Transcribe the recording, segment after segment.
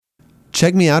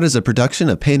Check Me Out is a production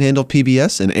of Panhandle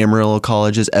PBS and Amarillo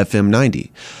College's FM 90.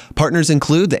 Partners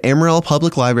include the Amarillo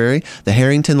Public Library, the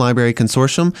Harrington Library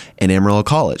Consortium, and Amarillo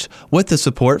College, with the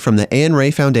support from the Anne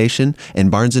Ray Foundation and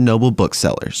Barnes & Noble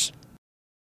Booksellers.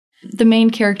 The main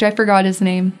character, I forgot his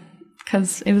name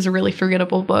because it was a really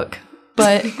forgettable book,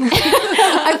 but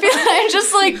I feel like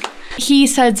just like he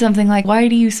said something like, "Why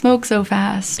do you smoke so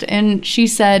fast?" And she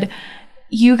said,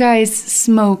 "You guys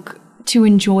smoke to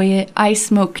enjoy it. I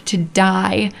smoke to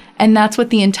die." And that's what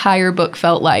the entire book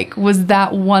felt like, was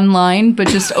that one line, but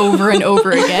just over and over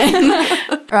again.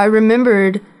 I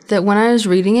remembered that when I was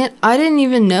reading it, I didn't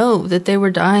even know that they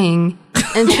were dying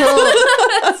until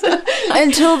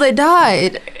they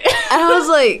died. And I was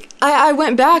like, I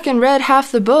went back and read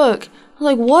half the book. I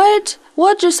was like, what?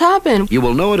 What just happened? You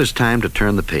will know it is time to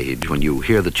turn the page when you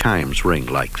hear the chimes ring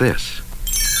like this.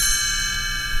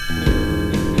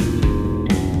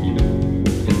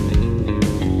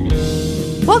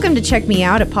 Welcome to Check Me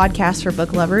Out, a podcast for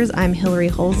book lovers. I'm Hillary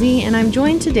Holsey, and I'm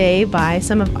joined today by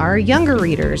some of our younger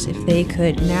readers, if they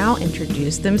could now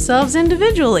introduce themselves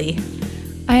individually.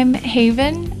 I'm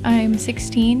Haven. I'm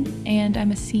 16, and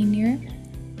I'm a senior.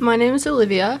 My name is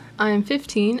Olivia. I'm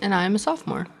 15, and I'm a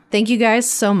sophomore. Thank you guys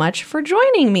so much for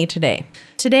joining me today.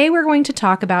 Today we're going to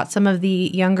talk about some of the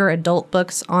younger adult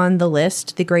books on the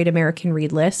list, the Great American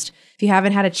Read List. If you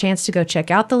haven't had a chance to go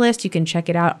check out the list, you can check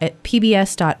it out at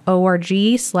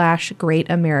pbs.org/Great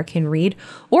American Read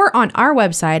or on our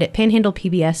website at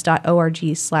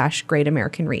panhandlepbs.org/Great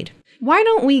American Read. Why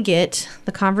don't we get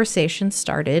the conversation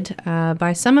started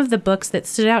by some of the books that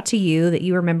stood out to you that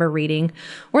you remember reading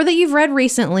or that you've read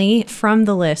recently from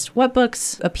the list? What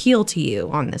books appeal to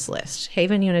you on this list?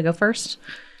 Haven, you want to go first?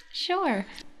 Sure.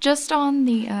 Just on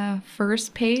the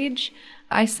first page,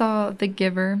 I saw The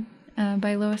Giver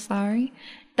by Lois Lowry.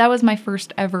 That was my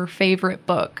first ever favorite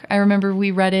book. I remember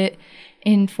we read it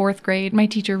in 4th grade. My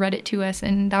teacher read it to us,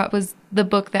 and that was the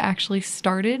book that actually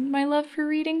started my love for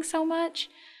reading so much.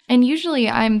 And usually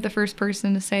I'm the first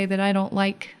person to say that I don't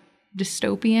like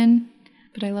dystopian,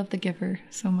 but I love The Giver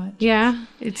so much. Yeah?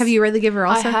 Have you read The Giver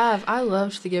also? I have. I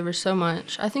loved The Giver so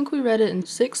much. I think we read it in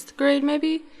 6th grade,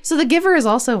 maybe. So The Giver is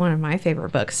also one of my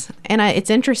favorite books. And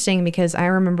it's interesting because I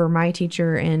remember my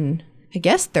teacher in, I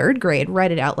guess, 3rd grade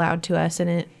read it out loud to us,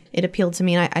 and it appealed to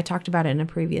me, and I talked about it in a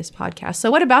previous podcast. So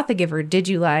what about The Giver did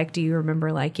you like? Do you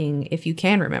remember liking, if you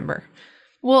can remember?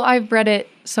 Well, I've read it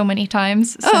so many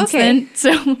times since then.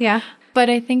 So yeah. But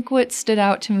I think what stood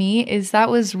out to me is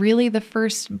that was really the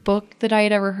first book that I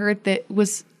had ever heard that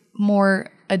was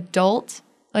more adult,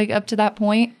 like up to that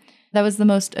point. That was the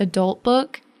most adult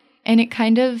book. And it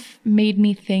kind of made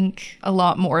me think a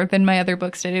lot more than my other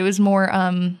books did. It was more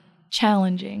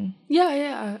challenging.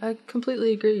 Yeah, I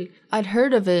completely agree. I'd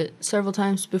heard of it several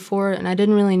times before, and I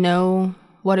didn't really know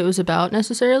what it was about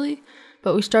necessarily.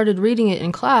 But we started reading it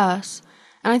in class.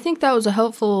 And I think that was a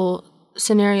helpful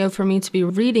scenario for me to be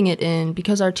reading it in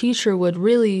because our teacher would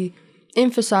really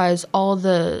emphasize all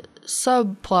the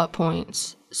subplot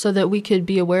points so that we could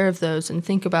be aware of those and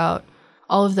think about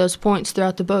all of those points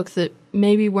throughout the book that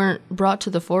maybe weren't brought to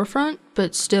the forefront,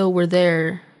 but still were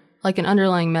there like an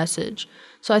underlying message.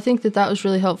 So I think that was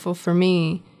really helpful for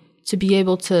me to be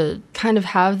able to kind of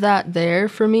have that there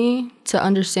for me to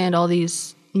understand all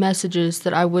these messages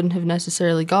that I wouldn't have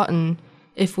necessarily gotten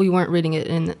if we weren't reading it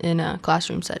in a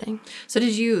classroom setting. So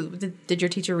did your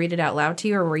teacher read it out loud to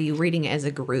you, or were you reading it as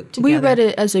a group together? We read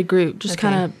it as a group, just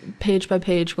kind of page by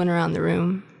page, went around the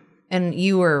room. And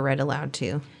you were read aloud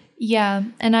too? Yeah,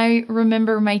 and I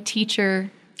remember my teacher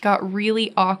got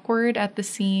really awkward at the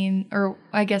scene, or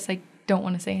I guess I don't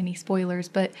want to say any spoilers,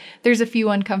 but there's a few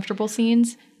uncomfortable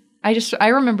scenes. I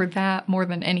remember that more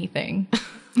than anything.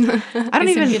 I don't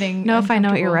even know if I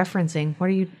know what you're referencing. What are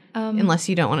you... unless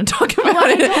you don't want to talk about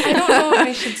it. I don't know if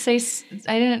I should say...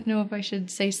 I didn't know if I should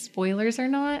say spoilers or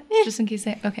not, just in case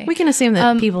okay. We can assume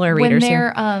that people are readers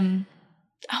here. When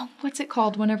they're... what's it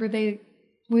called? Whenever they...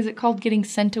 Was it called getting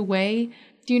sent away?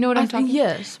 Do you know what I'm talking about?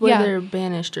 Yes, where they're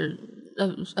banished or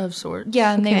of sorts.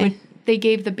 Yeah, and they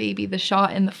gave the baby the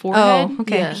shot in the forehead. Oh,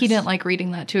 okay. Yes. He didn't like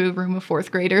reading that to a room of 4th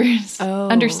graders. Oh.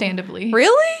 Understandably.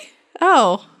 Really?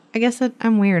 Oh. I guess that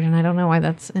I'm weird, and I don't know why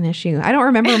that's an issue. I don't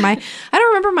remember my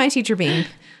teacher being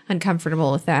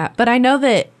uncomfortable with that. But I know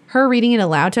that her reading it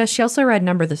aloud to us, she also read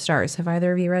Number of the Stars. Have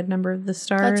either of you read Number of the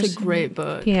Stars? That's a great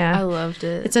book. Yeah. I loved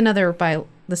it. It's another by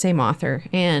the same author,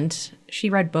 and she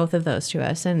read both of those to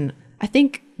us. And I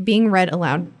think being read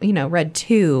aloud, read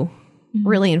to,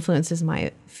 really influences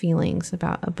my feelings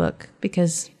about a book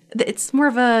because it's more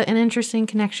of an interesting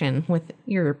connection with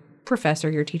your professor,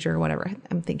 your teacher, or whatever.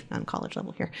 I'm thinking on college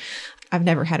level here. I've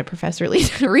never had a professor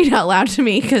read out loud to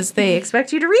me because they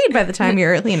expect you to read by the time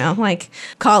you're, like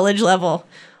college level.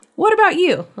 What about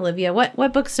you, Olivia?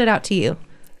 What book stood out to you?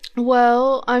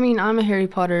 Well, I mean, I'm a Harry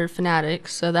Potter fanatic,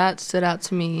 so that stood out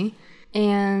to me.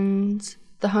 And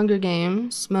The Hunger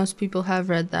Games, most people have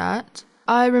read that.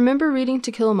 I remember reading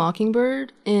To Kill a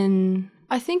Mockingbird in,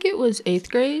 I think it was 8th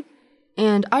grade.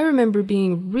 And I remember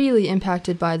being really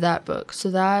impacted by that book,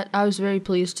 so that I was very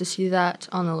pleased to see that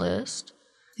on the list.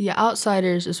 The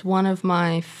Outsiders is one of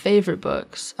my favorite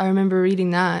books. I remember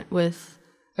reading that with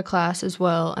a class as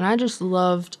well, and I just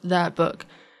loved that book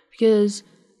because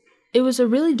it was a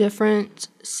really different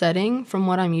setting from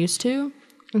what I'm used to,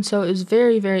 and so it was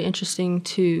very, very interesting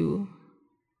to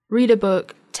read a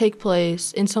book take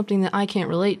place in something that I can't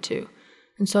relate to.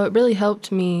 And so it really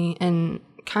helped me and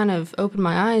kind of opened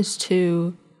my eyes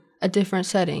to a different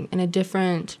setting and a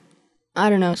different,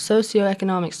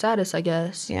 socioeconomic status, I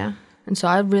guess. Yeah. And so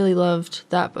I really loved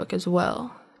that book as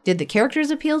well. Did the characters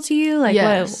appeal to you? Like,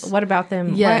 yes. What about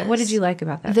them? Yes. What did you like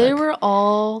about that They book? were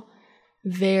all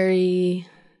very,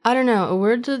 a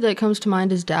word that comes to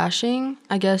mind is dashing.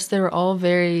 I guess they were all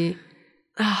very,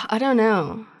 They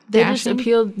Dashing? just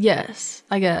appealed, yes,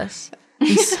 I guess.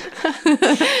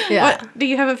 Yeah. What, do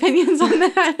you have opinions on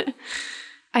that?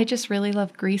 I just really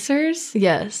love greasers.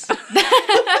 Yes.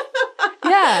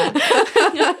 Yeah.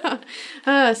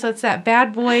 So it's that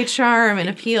bad boy charm and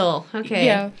appeal. Okay.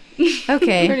 Yeah.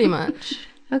 Okay. Pretty much.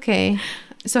 Okay.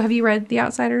 So have you read The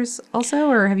Outsiders also,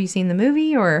 or have you seen the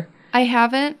movie, or? I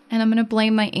haven't, and I'm going to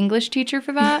blame my English teacher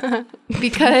for that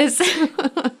because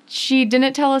she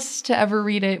didn't tell us to ever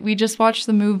read it. We just watched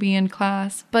the movie in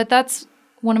class. But that's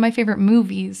one of my favorite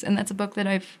movies, and that's a book that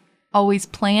I've always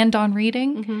planned on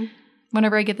reading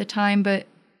whenever I get the time. But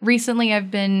recently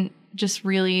I've been just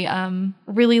really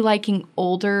liking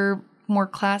older, more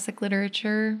classic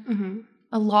literature,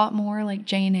 a lot more like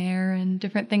Jane Eyre and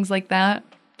different things like that.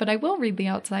 But I will read The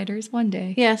Outsiders one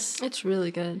day. Yes. It's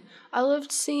really good. I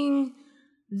loved seeing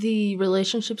the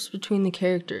relationships between the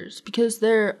characters because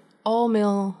they're all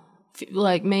male,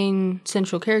 like main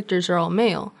central characters are all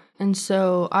male. And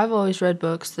so I've always read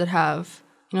books that have,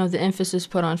 the emphasis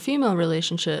put on female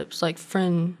relationships, like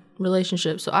friend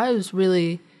relationships. So I was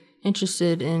really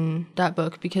interested in that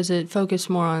book because it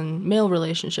focused more on male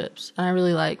relationships. And I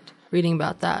really liked reading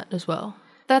about that as well.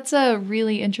 That's a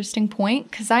really interesting point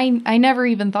because I never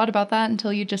even thought about that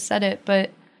until you just said it.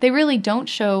 But they really don't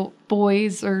show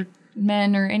boys or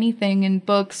men or anything in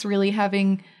books really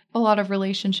having a lot of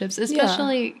relationships,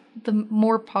 especially the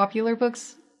more popular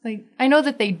books. Like, I know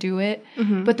that they do it,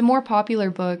 but the more popular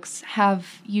books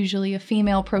have usually a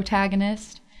female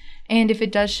protagonist. And if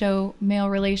it does show male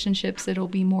relationships, it'll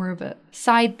be more of a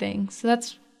side thing. So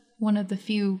that's one of the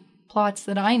few plots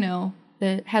that I know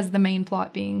that has the main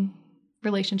plot being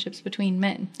relationships between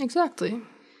men. Exactly.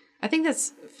 I think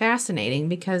that's fascinating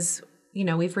because,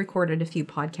 we've recorded a few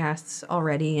podcasts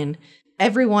already, and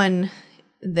everyone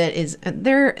that is,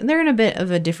 they're in a bit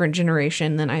of a different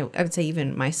generation than I would say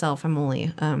even myself. I'm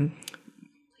only,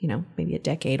 maybe a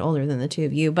decade older than the two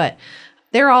of you, but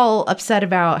they're all upset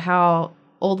about how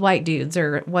old white dudes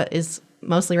are what is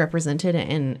mostly represented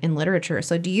in literature.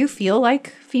 So do you feel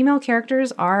like female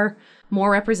characters are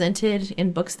more represented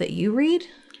in books that you read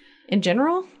in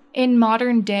general? In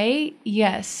modern day,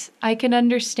 yes. I can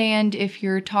understand if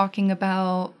you're talking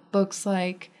about books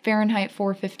like Fahrenheit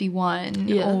 451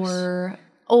 Yes. or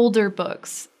older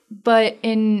books. But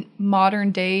in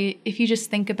modern day, if you just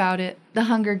think about it, The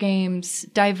Hunger Games,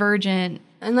 Divergent.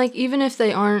 And even if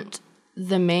they aren't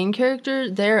the main character,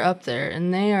 they're up there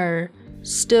and they are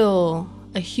still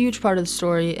a huge part of the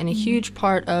story and a huge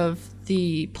part of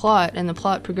the plot and the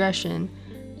plot progression.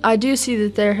 I do see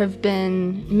that there have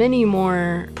been many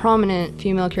more prominent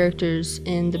female characters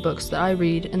in the books that I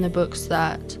read and the books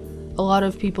that a lot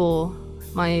of people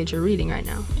my age are reading right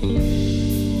now.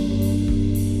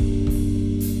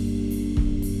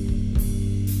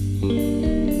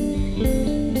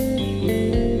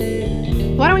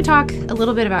 Why don't we talk a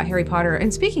little bit about Harry Potter?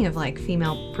 And speaking of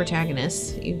female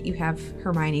protagonists, you have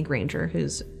Hermione Granger,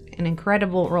 who's an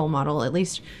incredible role model. At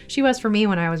least she was for me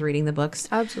when I was reading the books.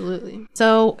 Absolutely.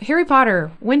 So Harry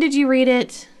Potter, when did you read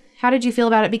it? How did you feel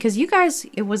about it? Because you guys,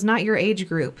 it was not your age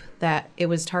group that it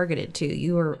was targeted to.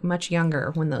 You were much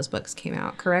younger when those books came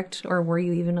out, correct? Or were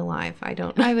you even alive? I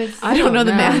don't know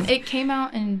the math. It came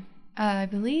out in, I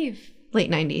believe,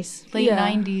 late 90s. Late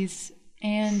 90s.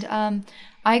 And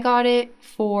I got it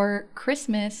for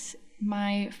Christmas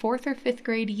my 4th or 5th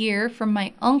grade year from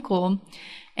my uncle.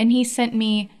 And he sent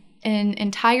me an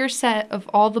entire set of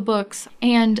all the books.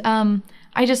 And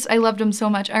I loved them so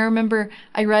much. I remember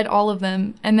I read all of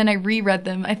them and then I reread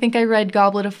them. I think I read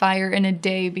Goblet of Fire in a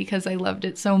day because I loved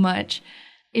it so much.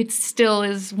 It still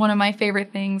is one of my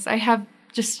favorite things. I have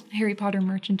just Harry Potter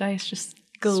merchandise just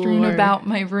strewn about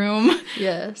my room.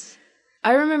 Yes.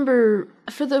 I remember,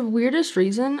 for the weirdest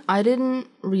reason, I didn't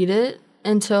read it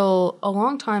until a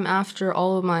long time after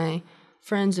all of my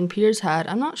friends and peers had.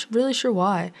 I'm not really sure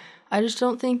why. I just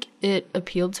don't think it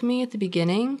appealed to me at the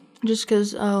beginning. Just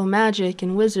because, magic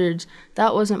and wizards,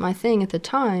 that wasn't my thing at the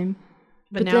time.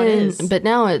 But now it is. But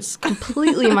now it's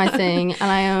completely my thing, and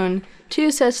I own 2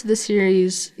 sets of the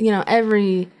series,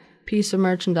 every piece of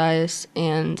merchandise,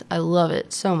 and I love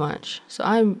it so much. So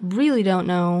I really don't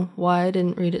know why I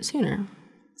didn't read it sooner.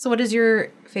 So what is your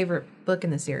favorite book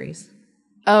in the series?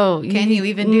 Oh, Can you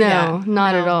even do that? No,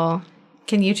 not at all.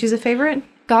 Can you choose a favorite?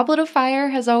 Goblet of Fire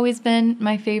has always been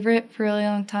my favorite for a really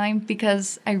long time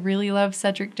because I really love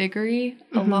Cedric Diggory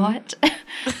a lot.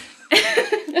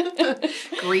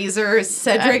 Greaser,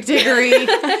 Cedric Diggory.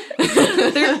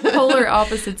 They're polar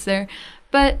opposites there.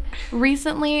 But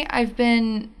recently I've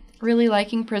been really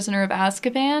liking Prisoner of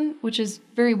Azkaban, which is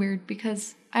very weird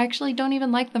because I actually don't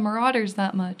even like the Marauders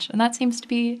that much. And that seems to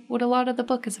be what a lot of the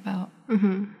book is about.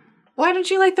 Mm-hmm. Why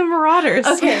don't you like the Marauders?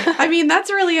 Okay. I mean,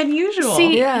 that's really unusual.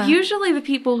 See, usually the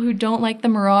people who don't like the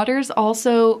Marauders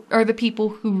also are the people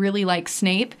who really like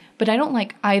Snape, but I don't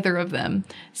like either of them.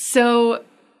 So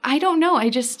I don't know.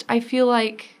 I feel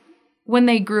like when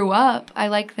they grew up, I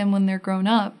like them when they're grown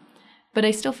up, but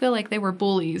I still feel like they were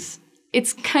bullies.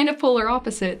 It's kind of polar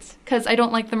opposites because I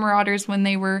don't like the Marauders when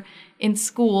they were in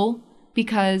school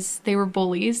because they were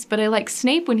bullies, but I like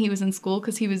Snape when he was in school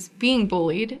because he was being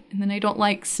bullied, and then I don't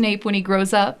like Snape when he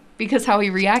grows up because how he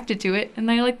reacted to it, and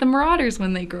I like the Marauders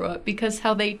when they grow up because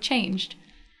how they changed.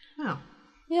 Oh.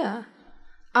 Yeah.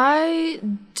 I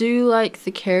do like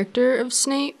the character of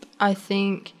Snape. I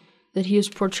think that he was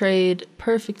portrayed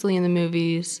perfectly in the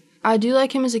movies. I do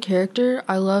like him as a character.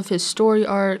 I love his story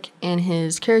arc and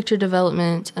his character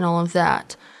development and all of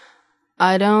that.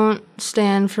 I don't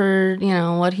stand for,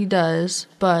 what he does,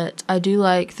 but I do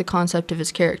like the concept of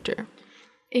his character.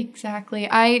 Exactly.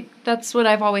 That's what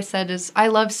I've always said is I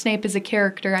love Snape as a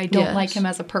character. I don't like him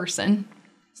as a person.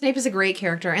 Snape is a great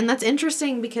character, and that's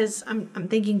interesting because I'm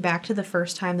thinking back to the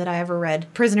first time that I ever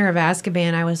read Prisoner of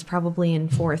Azkaban. I was probably in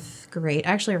 4th grade.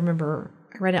 Actually, I remember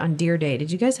I read it on Deer Day.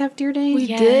 Did you guys have Deer Day? We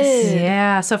did.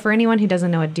 Yeah, so for anyone who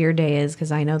doesn't know what Deer Day is,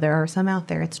 because I know there are some out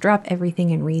there, it's Drop Everything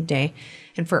and Read Day.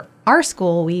 And for our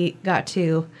school, we got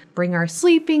to bring our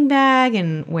sleeping bag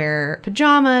and wear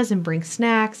pajamas and bring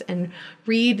snacks and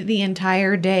read the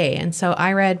entire day. And so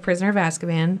I read Prisoner of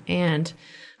Azkaban, and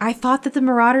I thought that the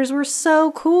Marauders were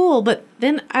so cool. But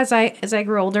then as I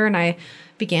grew older and I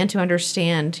began to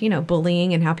understand,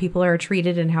 bullying and how people are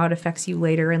treated and how it affects you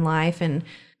later in life, and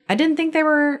I didn't think they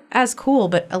were as cool,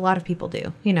 but a lot of people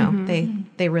do.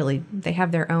 They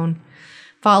have their own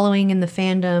following in the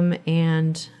fandom.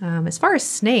 And as far as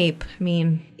Snape, I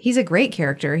mean, he's a great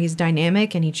character. He's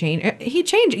dynamic, and he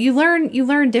changed. You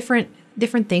learn different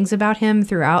things about him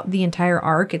throughout the entire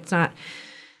arc. It's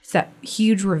that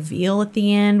huge reveal at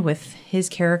the end with his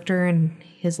character and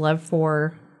his love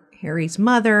for Harry's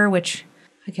mother, which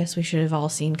I guess we should have all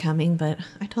seen coming, but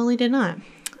I totally did not.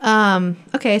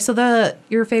 Okay, so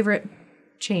your favorite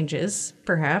changes,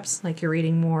 perhaps, like you're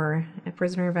reading more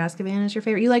Prisoner of Azkaban is your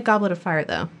favorite. You like Goblet of Fire,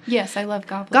 though. Yes, I love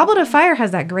Goblet. Goblet of Fire has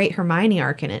that great Hermione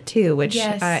arc in it, too, which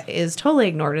is totally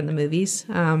ignored in the movies.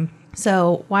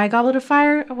 So why Goblet of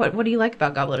Fire? What do you like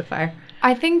about Goblet of Fire?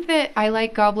 I think that I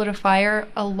like Goblet of Fire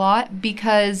a lot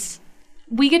because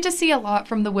we get to see a lot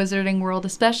from the wizarding world,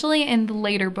 especially in the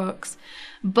later books.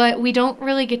 But we don't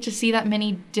really get to see that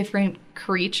many different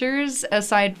creatures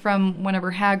aside from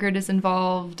whenever Hagrid is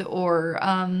involved or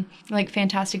like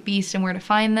Fantastic Beasts and Where to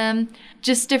Find Them.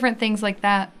 Just different things like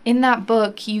that. In that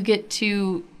book, you get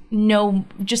to know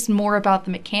just more about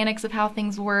the mechanics of how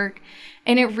things work.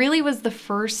 And it really was the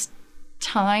first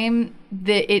time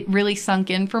that it really sunk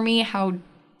in for me how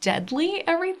deadly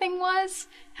everything was,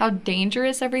 how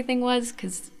dangerous everything was,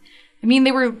 because I mean,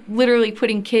 they were literally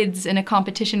putting kids in a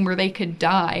competition where they could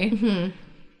die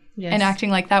Yes. and acting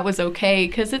like that was okay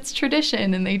because it's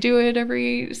tradition and they do it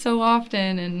every so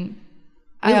often. And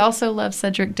I also love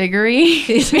Cedric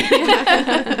Diggory.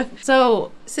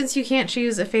 So, since you can't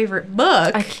choose a favorite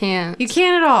book, I can't. You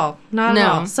can't at all. Not No. at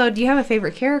all. So, do you have a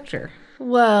favorite character?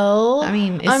 Well, I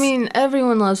mean,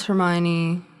 everyone loves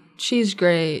Hermione. She's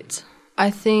great. I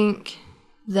think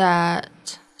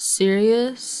that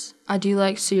Sirius, I do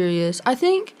like Sirius. I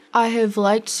think I have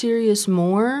liked Sirius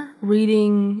more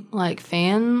reading like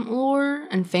fan lore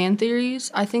and fan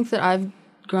theories. I think that I've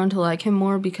grown to like him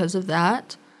more because of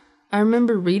that. I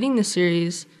remember reading the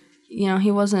series,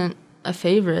 he wasn't a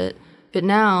favorite, but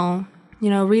now,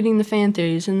 reading the fan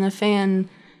theories and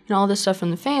all this stuff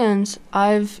from the fans,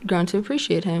 I've grown to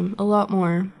appreciate him a lot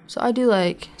more. So I do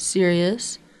like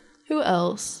Sirius. Who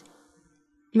else?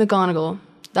 McGonagall.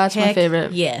 That's my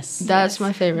favorite. Yes. That's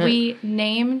my favorite. We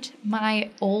named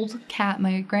my old cat,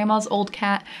 my grandma's old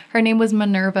cat. Her name was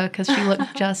Minerva because she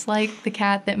looked just like the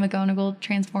cat that McGonagall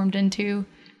transformed into.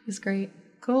 It was great.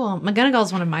 Cool.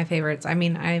 McGonagall's one of my favorites. I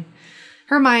mean,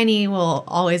 Hermione will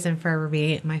always and forever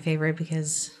be my favorite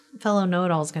because fellow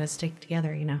know-it-all's got to stick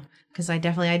together, because I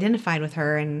definitely identified with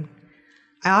her, and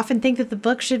I often think that the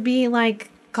book should be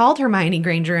called Hermione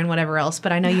Granger and whatever else,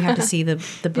 but I know you have to see the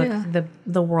book, Yeah.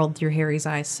 the world through Harry's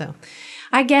eyes. So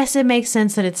I guess it makes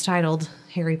sense that it's titled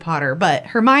Harry Potter, but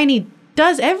Hermione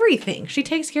does everything. She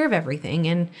takes care of everything.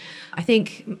 And I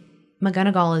think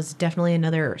McGonagall is definitely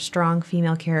another strong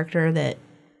female character that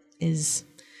is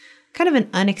kind of an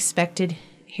unexpected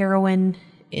heroine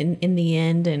in the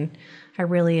end. And I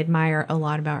really admire a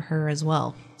lot about her as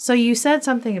well. So you said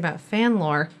something about fan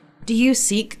lore. Do you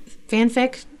seek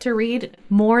fanfic to read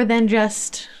more than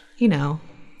just,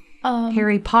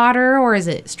 Harry Potter, or is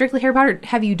it strictly Harry Potter?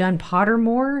 Have you done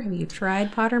Pottermore? Have you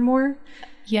tried Pottermore?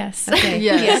 Yes. Okay.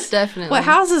 yes, definitely. What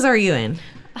houses are you in?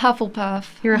 Hufflepuff.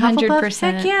 You're a 100%. Hufflepuff?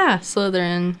 Heck yeah.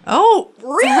 Slytherin. Oh,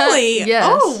 really? Yes.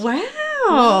 Oh,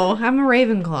 wow. I'm a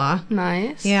Ravenclaw.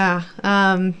 Nice. Yeah.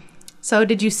 So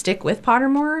did you stick with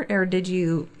Pottermore, or did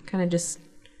you kind of just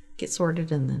get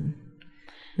sorted and then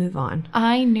move on?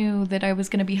 I knew that I was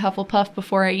going to be Hufflepuff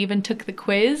before I even took the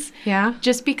quiz. Yeah.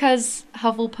 Just because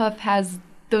Hufflepuff has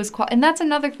those and that's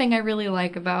another thing I really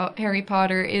like about Harry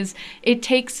Potter is it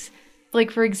takes,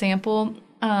 for example,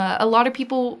 a lot of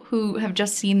people who have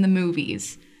just seen the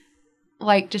movies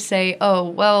like to say, oh,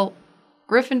 well,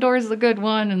 Gryffindor's the good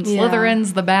one and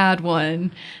Slytherin's the bad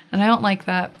one. And I don't like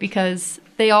that because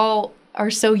they all are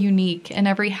so unique and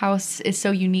every house is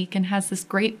so unique and has this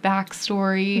great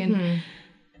backstory. And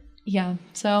yeah,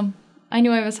 so I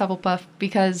knew I was Hufflepuff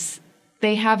because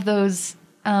they have those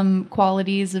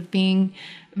qualities of being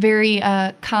very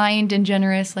kind and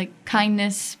generous, like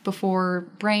kindness before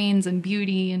brains and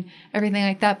beauty and everything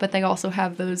like that. But they also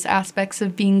have those aspects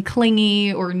of being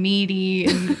clingy or needy.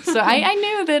 And so I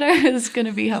knew that I was going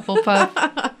to be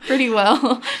Hufflepuff pretty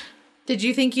well. Did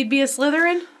you think you'd be a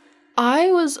Slytherin?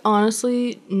 I was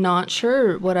honestly not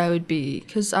sure what I would be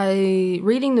because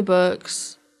reading the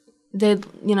books, they'd,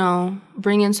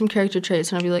 bring in some character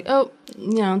traits and I'd be like, oh,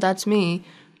 that's me.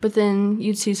 But then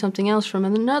you'd see something else from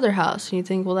another house and you'd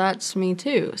think, well, that's me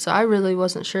too. So I really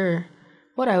wasn't sure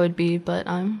what I would be, but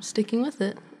I'm sticking with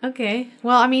it. Okay.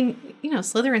 Well, I mean,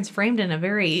 Slytherin's framed in a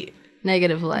very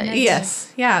Negative light.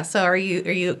 Yes. Yeah. So are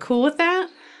you cool with that?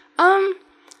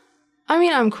 I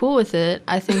mean, I'm cool with it.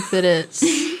 I think that it's...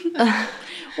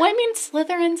 Well, I mean,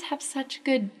 Slytherins have such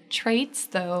good traits,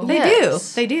 though.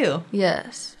 Yes. They do.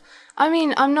 Yes. I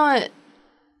mean, I'm not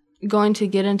going to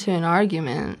get into an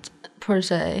argument, per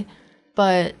se,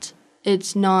 but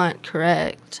it's not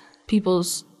correct.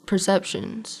 People's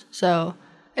perceptions. So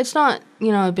it's not,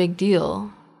 a big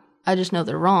deal. I just know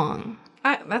they're wrong.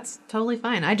 That's totally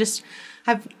fine. I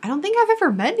don't think I've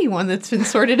ever met anyone that's been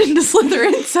sorted into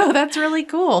Slytherin, so that's really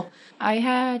cool. I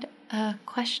had a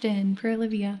question for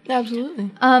Olivia.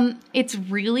 Absolutely. It's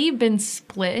really been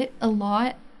split a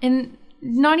lot, and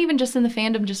not even just in the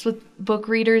fandom, just with book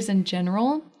readers in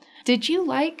general. Did you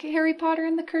like Harry Potter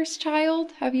and the Cursed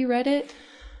Child? Have you read it?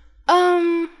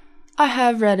 I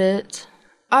have read it.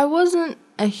 I wasn't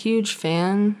a huge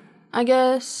fan, I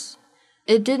guess.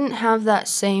 It didn't have that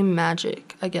same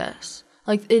magic, I guess.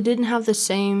 It didn't have the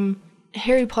same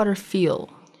Harry Potter feel.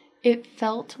 It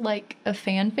felt like a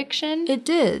fan fiction. It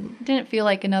did. It didn't feel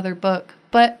like another book,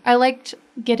 but I liked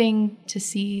getting to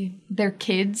see their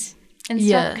kids and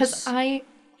stuff because I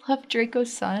love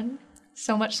Draco's son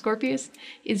so much. Scorpius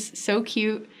is so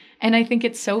cute, and I think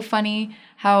it's so funny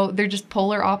how they're just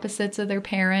polar opposites of their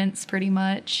parents, pretty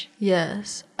much.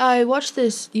 Yes. I watched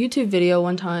this YouTube video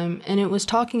one time, and it was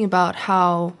talking about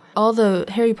how all the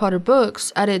Harry Potter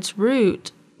books, at its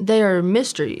root, they are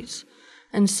mysteries.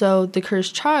 And so The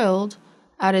Cursed Child,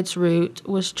 at its root,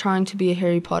 was trying to be a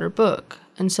Harry Potter book.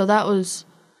 And so that was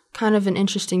kind of an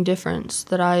interesting difference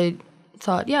that I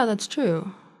thought, yeah, that's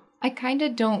true. I kind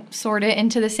of don't sort it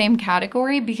into the same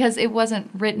category because it wasn't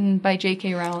written by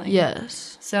J.K. Rowling.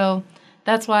 Yes. So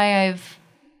that's why I've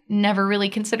never really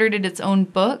considered it its own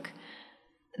book.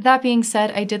 That being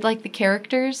said, I did like the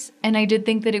characters, and I did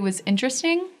think that it was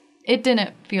interesting. It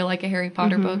didn't feel like a Harry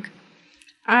Potter book.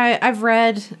 I've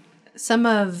read some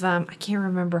of, I can't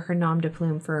remember her nom de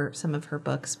plume for some of her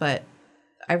books, but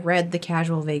I read The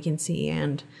Casual Vacancy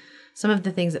and some of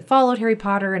the things that followed Harry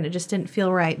Potter, and it just didn't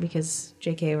feel right because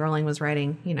J.K. Rowling was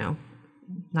writing,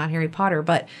 not Harry Potter,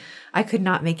 but I could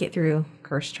not make it through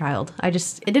Cursed Child.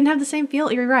 It didn't have the same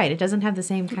feel. You're right. It doesn't have the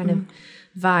same kind of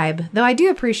vibe, though I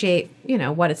do appreciate,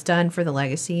 what it's done for the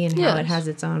legacy and how it has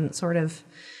its own sort of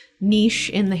niche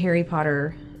in the Harry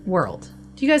Potter world.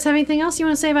 Do you guys have anything else you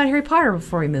want to say about Harry Potter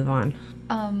before we move on?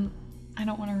 I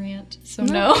don't want to rant, so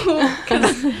no.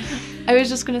 I was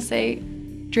just going to say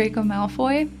Draco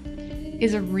Malfoy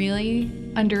is a really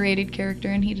underrated character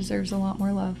and he deserves a lot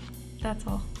more love. That's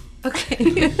all.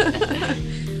 Okay.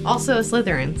 Also a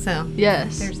Slytherin, so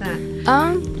Yes. there's that.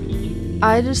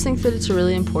 I just think that it's a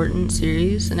really important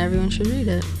series and everyone should read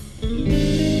it.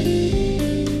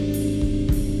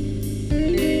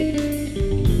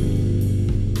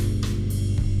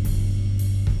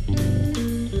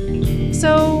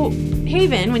 So,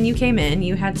 Haven, when you came in,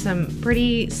 you had some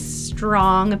pretty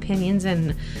strong opinions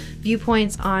and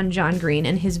viewpoints on John Green,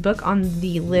 and his book on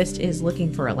the list is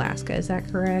Looking for Alaska. Is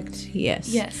that correct? Yes.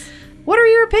 Yes. What are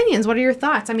your opinions? What are your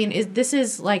thoughts? I mean, this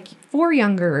is like for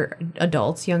younger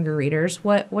adults, younger readers.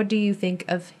 What do you think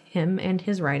of him and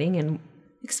his writing? And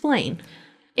explain.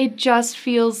 It just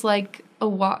feels like a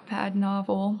Wattpad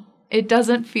novel. It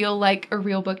doesn't feel like a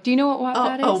real book. Do you know what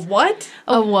Wattpad is? A what?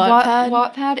 A Wattpad?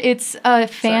 Wattpad. It's a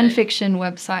fan fiction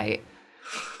website.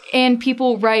 And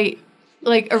people write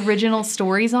like original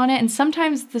stories on it. And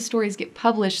sometimes the stories get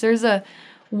published. There's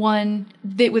one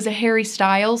that was a Harry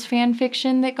Styles fan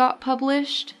fiction that got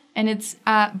published. And it's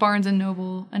at Barnes &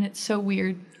 Noble. And it's so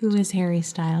weird. Who is Harry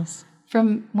Styles?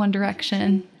 From One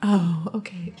Direction. Oh,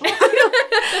 okay.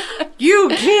 You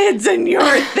kids and your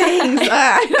things.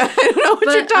 I don't know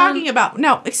what you're talking about.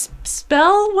 Now,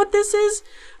 spell what this is.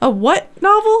 A what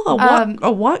novel?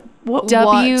 A what? What?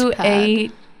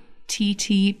 Wattpad.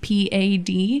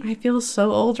 I feel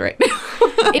so old right now.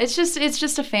 It's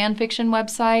just a fan fiction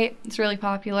website. It's really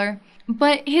popular.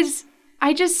 But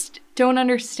I just don't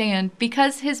understand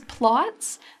because his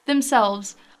plots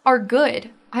themselves are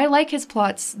good. I like his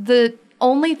plots. The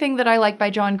only thing that I like by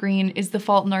John Green is The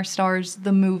Fault in Our Stars,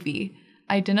 the movie.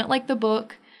 I didn't like the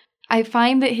book. I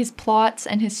find that his plots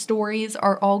and his stories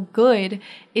are all good.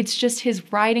 It's just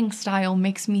his writing style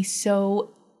makes me so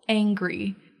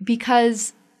angry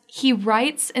because he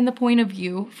writes in the point of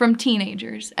view from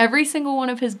teenagers. Every single one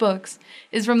of his books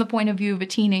is from the point of view of a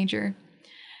teenager.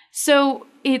 So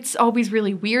it's always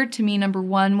really weird to me, number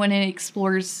one, when it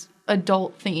explores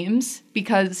adult themes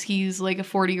because he's like a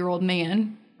 40-year-old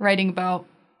man writing about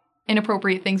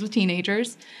inappropriate things with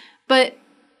teenagers. But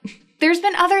there's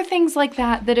been other things like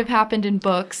that have happened in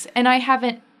books, and I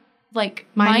haven't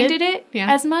minded it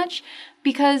as much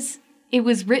because it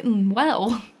was written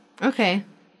well. Okay.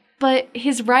 But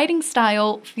his writing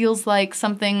style feels like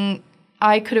something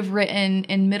I could have written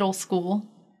in middle school.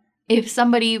 If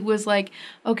somebody was like,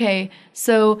 okay,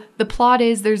 so the plot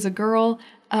is there's a girl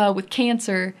with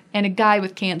cancer and a guy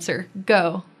with cancer,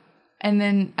 go. And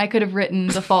then I could have written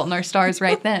The Fault in Our Stars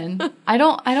right then. I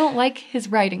don't like his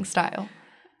writing style.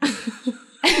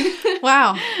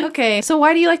 Wow. Okay. So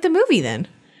why do you like the movie then?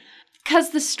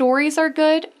 Because the stories are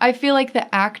good. I feel like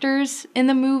the actors in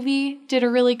the movie did a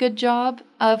really good job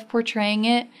of portraying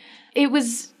it. It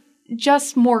was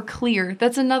just more clear.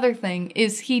 That's another thing,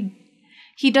 is he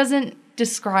doesn't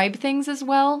describe things as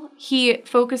well. He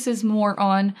focuses more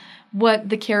on what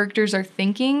the characters are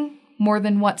thinking more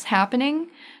than what's happening.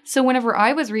 So whenever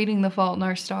I was reading The Fault in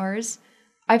Our Stars,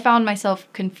 I found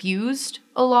myself confused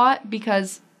a lot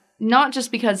because, not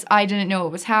just because I didn't know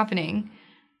what was happening,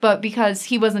 but because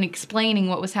he wasn't explaining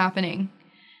what was happening.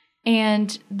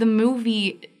 And the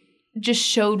movie just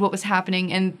showed what was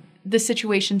happening and the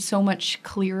situation so much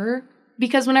clearer.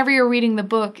 Because whenever you're reading the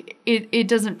book, it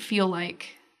doesn't feel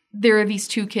like there are these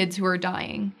two kids who are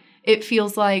dying. It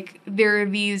feels like there are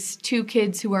these two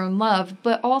kids who are in love,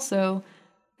 but also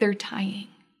they're dying.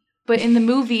 But in the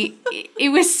movie, it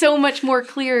was so much more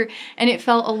clear and it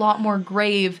felt a lot more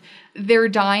grave. They're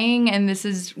dying and this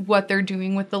is what they're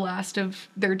doing with the last of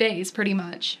their days, pretty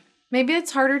much. Maybe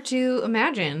it's harder to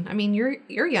imagine. I mean,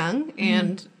 you're young,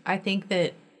 and I think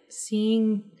that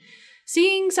seeing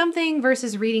something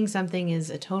versus reading something is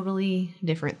a totally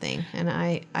different thing. And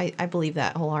I believe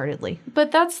that wholeheartedly.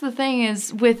 But that's the thing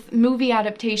is with movie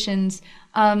adaptations,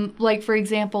 like, for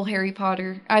example, Harry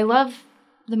Potter. I love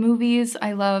the movies.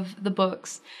 I love the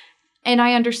books. And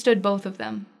I understood both of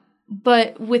them.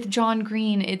 But with John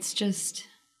Green, it's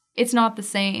not the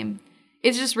same.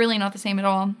 It's just really not the same at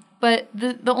all. But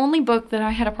the only book that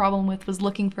I had a problem with was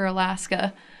Looking for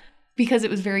Alaska because it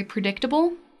was very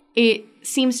predictable. it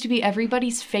seems to be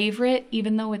everybody's favorite,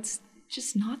 even though it's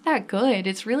just not that good.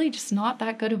 It's really just not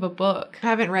that good of a book. I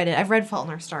haven't read it. I've read Fault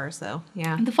in Our Stars, though.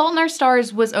 Yeah. The Fault in Our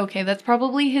Stars was okay. That's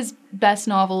probably his best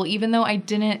novel, even though I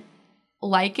didn't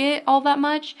like it all that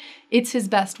much. It's his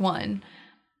best one.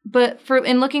 But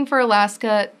in looking for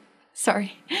Alaska,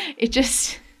 sorry, it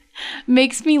just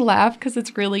makes me laugh because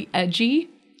it's really edgy,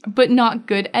 but not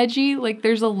good edgy. Like,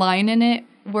 there's a line in it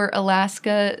where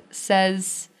Alaska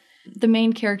says, the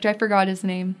main character, I forgot his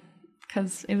name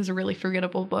because it was a really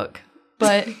forgettable book,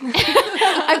 but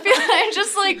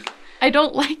I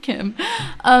don't like him.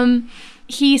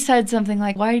 He said something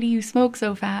like, why do you smoke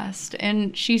so fast?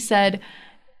 And she said,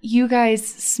 you guys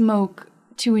smoke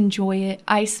to enjoy it.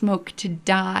 I smoke to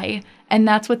die. And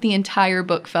that's what the entire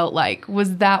book felt like,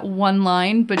 was that one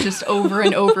line, but just over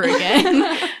and over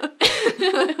again.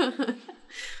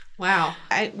 Wow.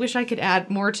 I wish I could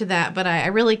add more to that, but I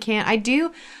really can't. I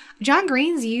do. John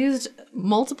Green's used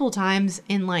multiple times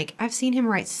in, like, I've seen him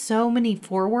write so many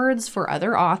forewords for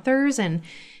other authors, and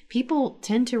people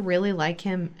tend to really like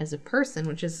him as a person,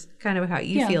 which is kind of how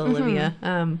you feel, Olivia.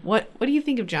 What do you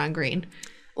think of John Green?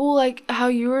 Well, like how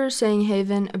you were saying,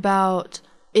 Haven, about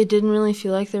it didn't really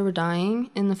feel like they were dying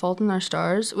in The Fault in Our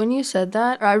Stars. When you said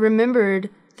that, I remembered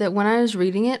that when I was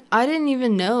reading it, I didn't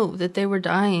even know that they were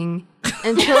dying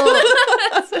until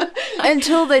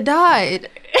they died.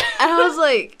 And I was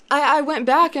like, I went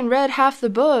back and read half the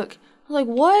book. I was like,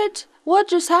 what? What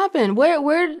just happened? Where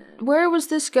was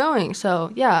this going?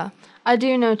 So, yeah, I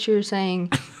do know what you're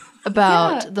saying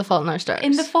about The Fault in Our Stars.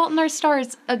 In The Fault in Our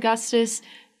Stars, Augustus,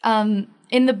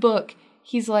 in the book,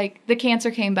 he's like, the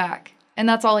cancer came back. And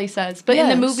that's all he says. But in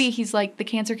the movie, he's like, the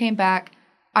cancer came back.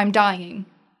 I'm dying.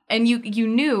 And you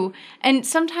knew. And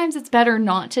sometimes it's better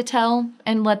not to tell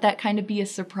and let that kind of be a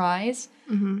surprise.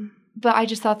 Mm-hmm. But I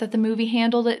just thought that the movie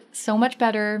handled it so much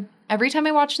better. Every time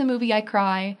I watch the movie, I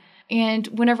cry. And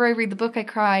whenever I read the book, I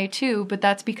cry too. But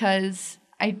that's because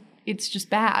it's just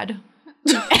bad.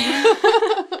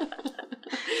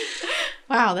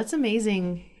 Wow, that's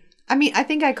amazing. I mean, I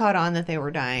think I caught on that they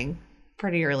were dying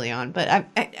pretty early on, but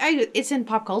it's in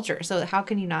pop culture, so how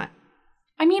can you not?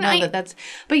 I mean, that's.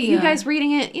 But you guys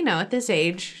reading it, at this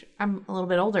age, I'm a little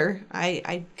bit older.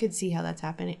 I could see how that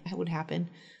would happen.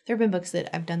 There have been books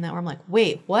that I've done that where I'm like,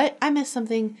 wait, what? I missed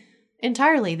something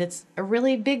entirely. That's a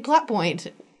really big plot point.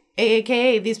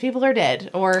 AKA, these people are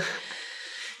dead, or.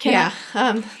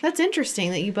 That's interesting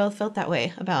that you both felt that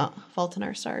way about Fault in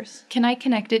Our Stars. Can I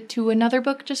connect it to another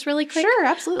book just really quick? Sure,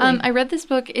 absolutely. I read this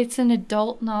book. It's an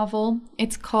adult novel.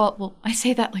 It's called, well, I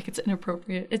say that like it's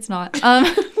inappropriate. It's not.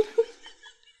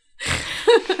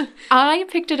 I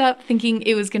picked it up thinking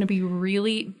it was going to be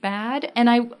really bad.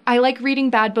 And I like reading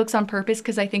bad books on purpose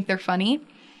because I think they're funny.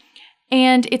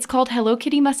 And it's called Hello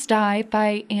Kitty Must Die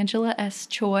by Angela S.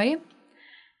 Choi.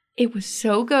 It was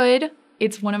so good.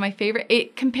 It's one of my favorite.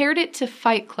 It compared it to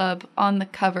Fight Club on the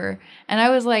cover. And I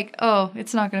was like, oh,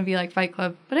 it's not going to be like Fight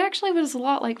Club. But it actually was a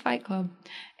lot like Fight Club.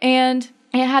 And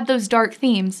it had those dark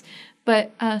themes.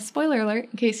 But spoiler alert,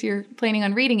 in case you're planning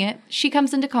on reading it, she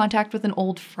comes into contact with an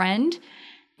old friend.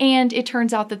 And it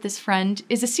turns out that this friend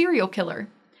is a serial killer.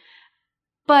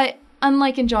 But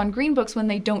unlike in John Green books, when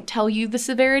they don't tell you the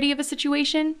severity of a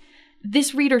situation,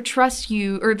 this reader trusts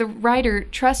you, or the writer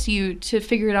trusts you to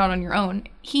figure it out on your own.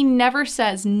 He never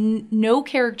says, no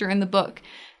character in the book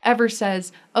ever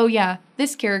says, oh yeah,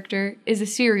 this character is a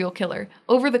serial killer.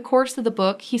 Over the course of the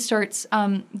book, he starts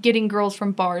getting girls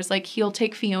from bars. Like, he'll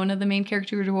take Fiona, the main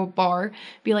character, to a bar,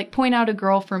 be like, point out a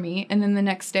girl for me, and then the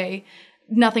next day,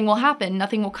 nothing will happen,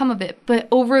 nothing will come of it. But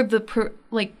over the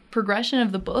progression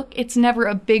of the book, it's never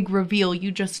a big reveal,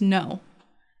 you just know.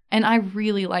 And I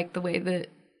really like the way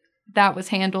that was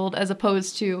handled, as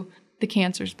opposed to the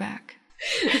cancer's back.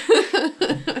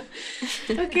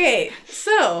 Okay,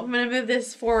 so I'm going to move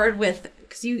this forward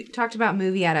because you talked about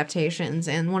movie adaptations,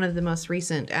 and one of the most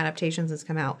recent adaptations that's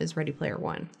come out is Ready Player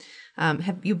One.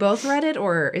 Have you both read it,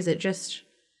 or is it just...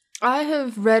 I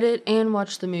have read it and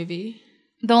watched the movie.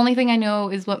 The only thing I know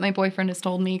is what my boyfriend has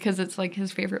told me, because it's like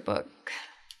his favorite book.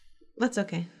 That's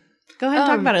okay. Go ahead and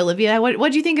talk about it, Olivia.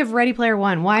 What do you think of Ready Player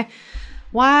One? Why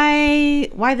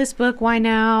this book? Why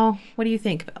now? What do you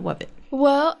think of it?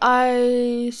 Well,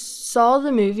 I saw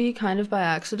the movie kind of by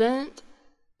accident.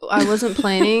 I wasn't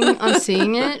planning on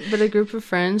seeing it, but a group of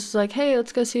friends was like, hey,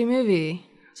 let's go see a movie.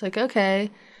 It's like, okay.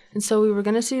 And so we were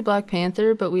going to see Black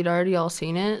Panther, but we'd already all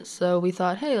seen it. So we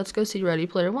thought, hey, let's go see Ready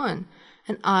Player One.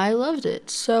 And I loved it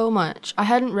so much. I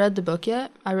hadn't read the book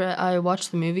yet. I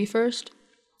watched the movie first.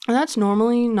 And that's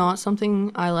normally not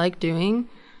something I like doing,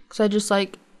 because I just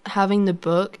like having the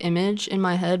book image in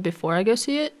my head before I go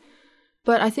see it.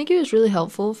 But I think it was really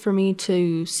helpful for me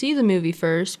to see the movie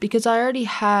first because I already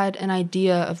had an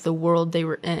idea of the world they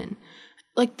were in.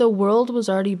 Like, the world was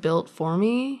already built for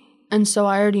me, and so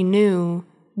I already knew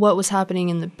what was happening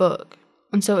in the book.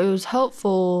 And so it was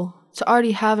helpful to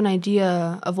already have an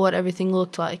idea of what everything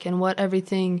looked like and what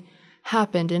everything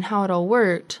happened and how it all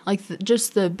worked, like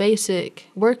just the basic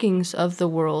workings of the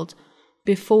world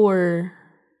before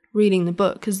reading the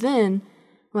book. Because then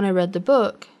when I read the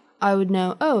book, I would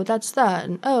know, oh, that's that,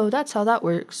 and oh, that's how that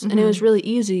works. And it was really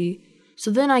easy.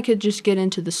 So then I could just get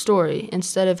into the story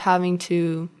instead of having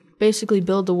to basically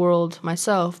build the world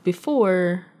myself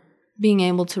before being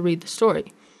able to read the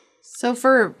story. So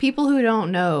for people who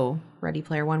don't know Ready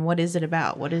Player One, what is it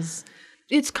about?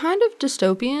 It's kind of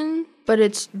dystopian,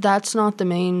 but that's not the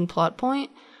main plot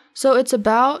point. So it's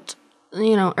about,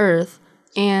 Earth,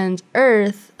 and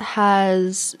Earth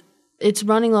it's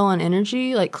running low on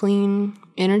energy, like clean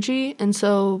energy, and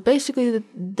so basically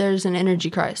there's an energy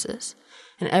crisis,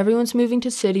 and everyone's moving to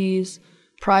cities,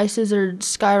 prices are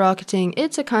skyrocketing,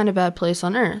 it's a kind of bad place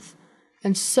on Earth.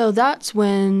 And so that's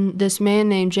when this man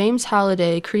named James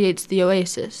Halliday creates the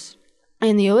Oasis.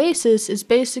 And the Oasis is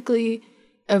basically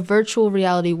a virtual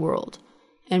reality world.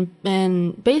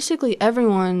 And basically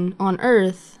everyone on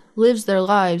Earth lives their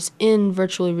lives in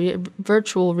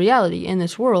virtual reality in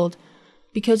this world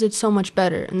because it's so much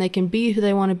better. And they can be who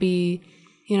they want to be,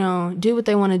 do what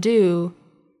they want to do.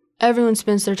 Everyone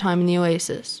spends their time in the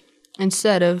Oasis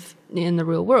instead of in the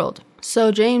real world.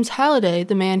 So James Halliday,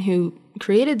 the man who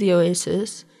created the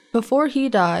Oasis, before he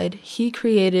died, he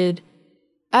created,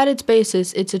 at its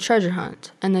basis, it's a treasure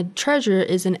hunt. And the treasure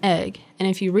is an egg. And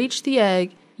if you reach the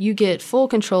egg, you get full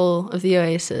control of the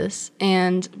Oasis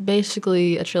and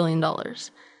basically $1 trillion.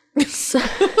 So,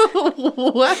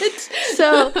 What?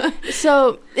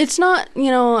 So it's not,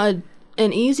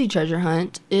 an easy treasure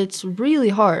hunt. It's really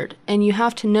hard. And you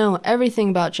have to know everything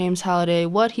about James Halliday,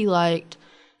 what he liked,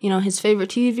 his favorite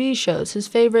TV shows, his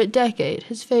favorite decade,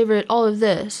 his favorite all of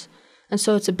this. And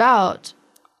so it's about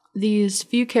these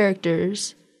few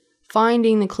characters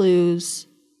finding the clues,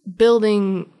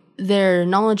 building their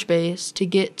knowledge base to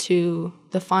get to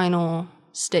the final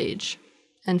stage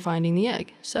and finding the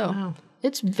egg. So Wow.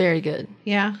 It's very good.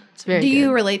 Yeah. It's very Do you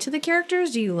good. relate to the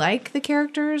characters? Do you like the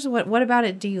characters? What about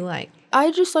it do you like? I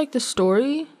just like the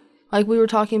story. Like we were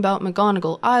talking about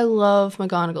McGonagall. I love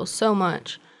McGonagall so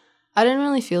much. I didn't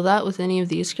really feel that with any of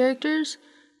these characters,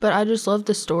 but I just love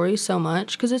the story so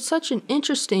much because it's such an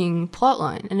interesting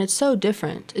plotline and it's so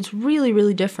different. It's really,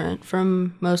 really different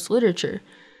from most literature.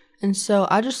 And so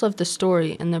I just love the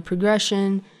story and the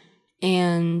progression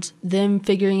and them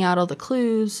figuring out all the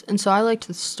clues. And so I liked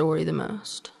the story the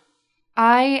most.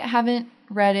 I haven't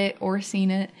read it or seen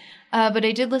it, but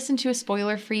I did listen to a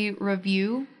spoiler-free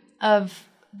review of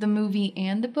the movie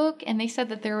and the book, and they said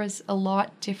that there was a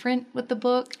lot different with the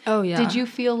book. Oh, yeah. Did you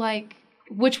feel like,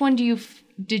 which one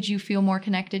did you feel more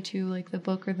connected to, like the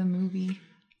book or the movie?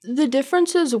 The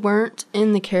differences weren't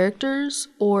in the characters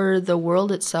or the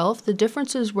world itself. The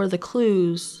differences were the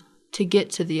clues to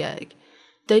get to the egg.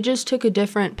 They just took a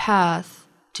different path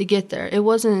to get there. It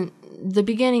wasn't, the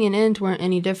beginning and end weren't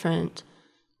any different.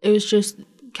 It was just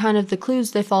kind of the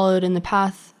clues they followed and the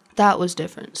path that was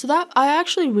different. So that, I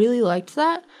actually really liked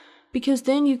that because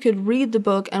then you could read the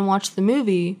book and watch the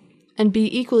movie and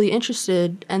be equally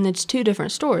interested, and it's two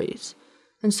different stories.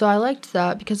 And so I liked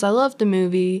that because I loved the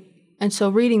movie. And so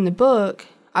reading the book,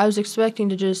 I was expecting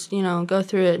to just, go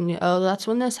through it and, oh, that's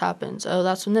when this happens. Oh,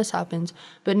 that's when this happens.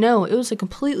 But no, it was a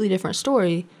completely different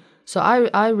story. So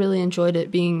I really enjoyed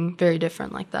it being very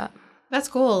different like that. That's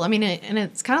cool. I mean, and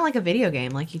it's kind of like a video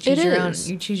game. Like you choose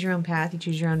It you choose your own path, you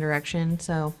choose your own direction.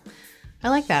 So I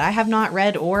like that. I have not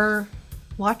read or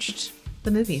watched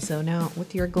the movie. So now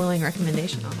with your glowing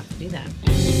recommendation, I'll have to do that.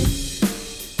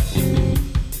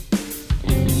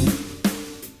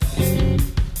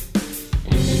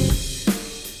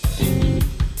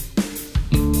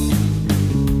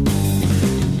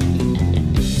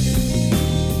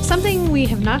 Something we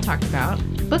have not talked about,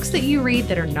 books that you read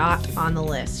that are not on the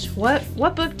list.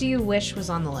 What book do you wish was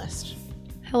on the list?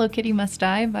 Hello Kitty Must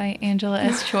Die by Angela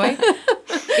S. Choi.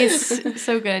 It's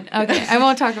so good. Okay, I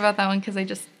won't talk about that one because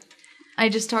I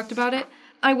just talked about it.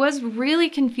 I was really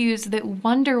confused that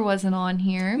Wonder wasn't on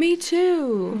here. Me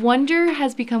too. Wonder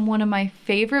has become one of my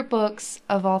favorite books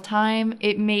of all time.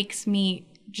 It makes me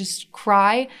just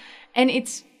cry. And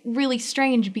it's really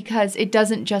strange because it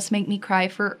doesn't just make me cry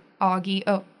for Augie.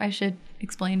 Oh, I should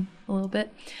explain a little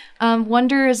bit.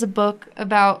 Wonder is a book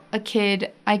about a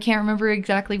kid. I can't remember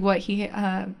exactly what he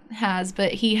has,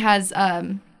 but he has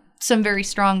some very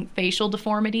strong facial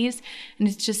deformities, and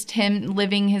it's just him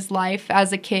living his life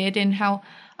as a kid and how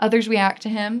others react to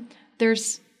him.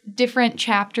 There's different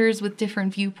chapters with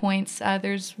different viewpoints.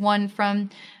 There's one from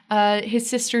his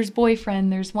sister's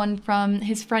boyfriend. There's one from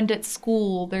his friend at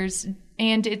school.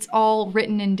 And it's all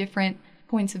written in different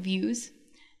points of views.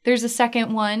 There's a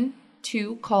second one,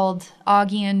 too, called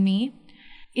Augie and Me.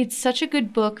 It's such a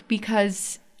good book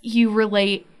because you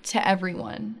relate to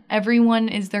everyone. Everyone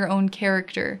is their own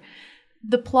character.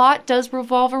 The plot does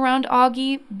revolve around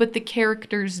Augie, but the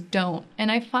characters don't.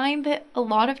 And I find that a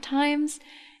lot of times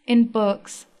in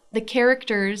books, the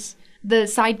characters, the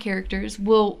side characters,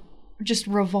 will just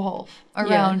revolve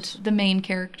around the main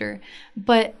character.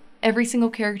 But every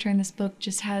single character in this book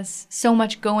just has so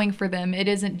much going for them. It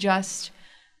isn't just,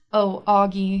 oh,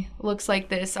 Augie looks like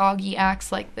this, Augie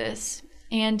acts like this.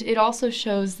 And it also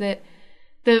shows that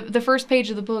the first page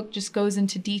of the book just goes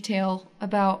into detail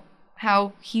about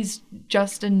how he's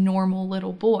just a normal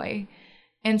little boy.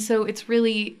 And so it's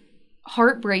really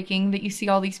heartbreaking that you see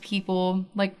all these people,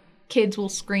 like kids will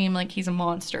scream like he's a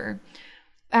monster.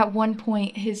 At one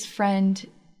point, his friend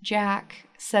Jack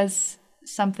says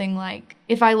something like,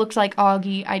 if I looked like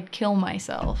Augie, I'd kill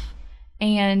myself.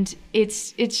 And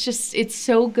it's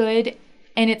so good,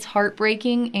 and it's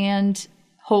heartbreaking and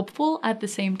hopeful at the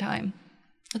same time.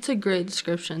 That's a great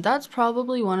description. That's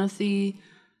probably one of the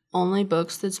only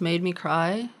books that's made me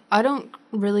cry. I don't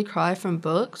really cry from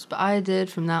books, but I did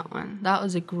from that one. That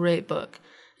was a great book.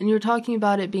 And you were talking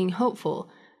about it being hopeful,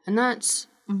 and that's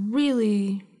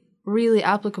really, really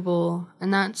applicable,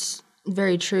 and that's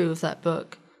very true of that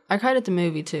book. I cried at the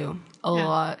movie, too, a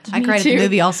lot. I cried at the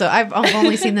movie also. I've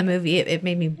only seen the movie. It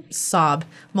made me sob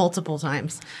multiple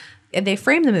times. And they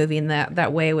frame the movie in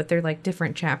that way with their like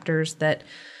different chapters that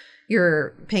you're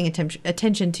paying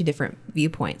attention to different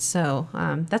viewpoints. So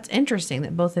that's interesting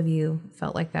that both of you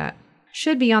felt like that.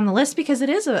 Should be on the list because it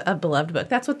is a beloved book.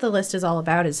 That's what the list is all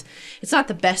about. Is it's not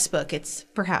the best book. It's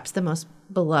perhaps the most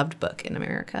beloved book in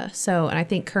America. So, and I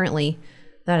think currently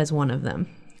that is one of them.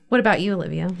 What about you,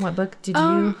 Olivia? What book did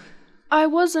you... I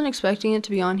wasn't expecting it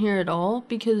to be on here at all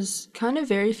because kind of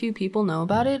very few people know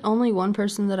about it. Only one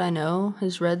person that I know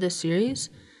has read this series.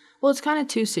 Well, it's kind of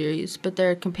two series, but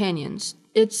they're companions.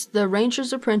 It's the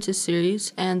Ranger's Apprentice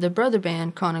series and the Brother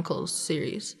Band Chronicles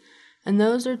series. And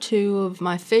those are two of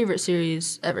my favorite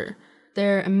series ever.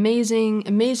 They're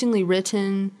amazingly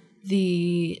written.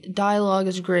 The dialogue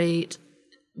is great.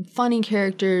 Funny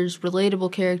characters,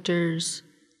 relatable characters.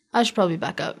 I should probably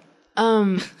back up.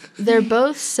 They're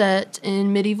both set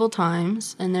in medieval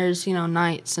times, and there's,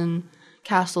 knights and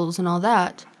castles and all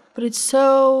that. But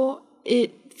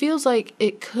it feels like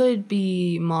it could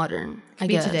be modern, I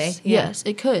guess. Today. Yeah. Yes,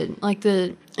 it could. Like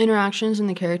the interactions and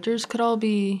the characters could all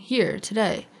be here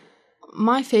today.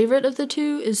 My favorite of the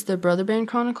two is the Brother Band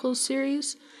Chronicles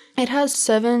series. It has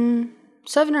seven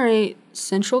or eight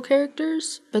central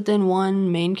characters, but then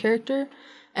one main character,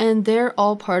 and they're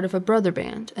all part of a brother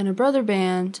band. And a brother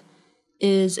band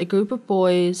is a group of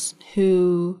boys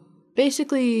who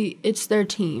basically it's their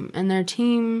team, and their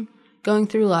team going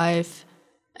through life,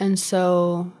 and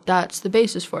so that's the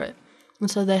basis for it. And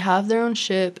so they have their own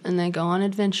ship, and they go on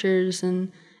adventures,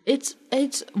 and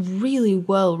it's really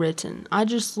well written. I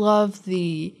just love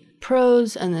the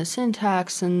prose and the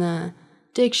syntax and the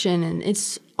diction, and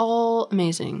it's all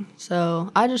amazing.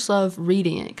 So I just love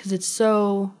reading it because it's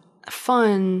so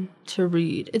fun to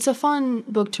read. It's a fun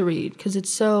book to read because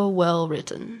it's so well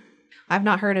written. I've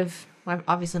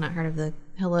obviously not heard of the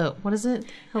what is it?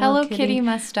 Hello Kitty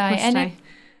Must Die. And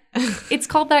it's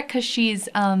called that because she's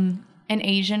an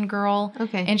Asian girl.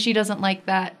 Okay. And she doesn't like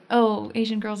that. Oh,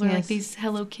 Asian girls are like these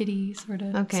Hello Kitty sort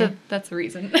of. Okay. So that's the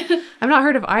reason. I've not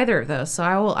heard of either of those, so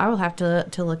I will have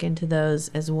to look into those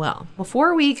as well.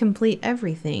 Before we complete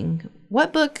everything,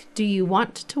 what book do you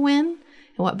want to win?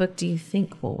 And what book do you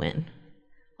think will win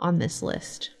on this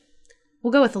list?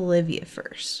 We'll go with Olivia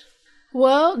first.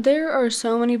 Well, there are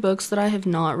so many books that I have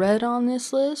not read on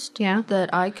this list that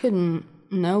I couldn't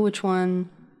know which one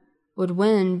would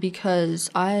win because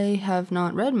I have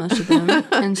not read most of them.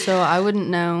 And so I wouldn't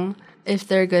know if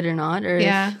they're good or not or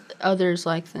if others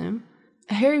like them.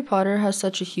 Harry Potter has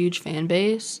such a huge fan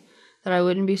base that I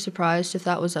wouldn't be surprised if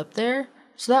that was up there.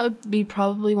 So that would be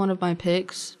probably one of my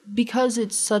picks because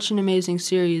it's such an amazing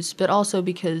series, but also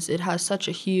because it has such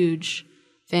a huge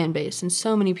fan base and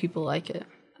so many people like it.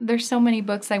 There's so many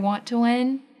books I want to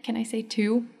win. Can I say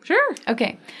two? Sure.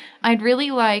 Okay. I'd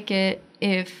really like it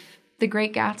if The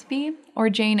Great Gatsby or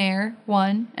Jane Eyre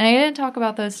won. And I didn't talk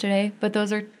about those today, but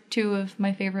those are two of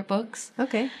my favorite books.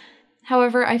 Okay.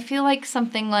 However, I feel like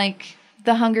something like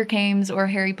The Hunger Games or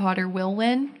Harry Potter will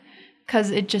win. because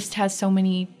it just has so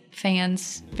many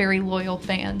fans, very loyal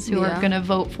fans who are going to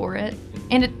vote for it.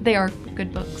 And they are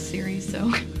good book series,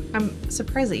 so. I'm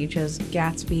surprised that you chose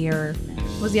Gatsby, or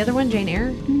was the other one Jane Eyre?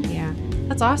 Yeah.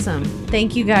 That's awesome.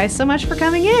 Thank you guys so much for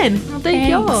coming in. Well, thank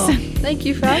y'all. Thank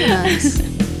you for having us.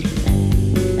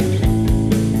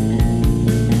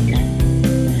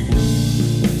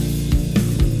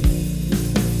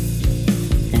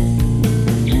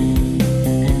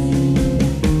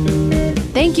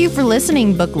 Thank you for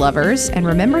listening, book lovers, and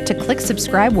remember to click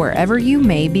subscribe wherever you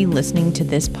may be listening to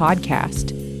this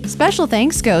podcast. Special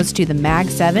thanks goes to the Mag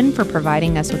 7 for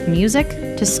providing us with music,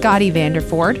 to Scotty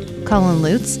Vanderford, Cullen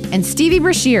Lutz, and Stevie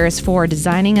Brashears for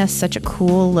designing us such a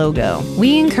cool logo.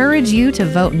 We encourage you to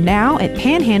vote now at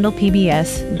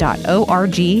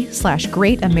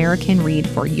panhandlepbs.org/Great American Read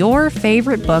for your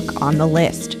favorite book on the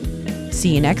list.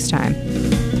 See you next time.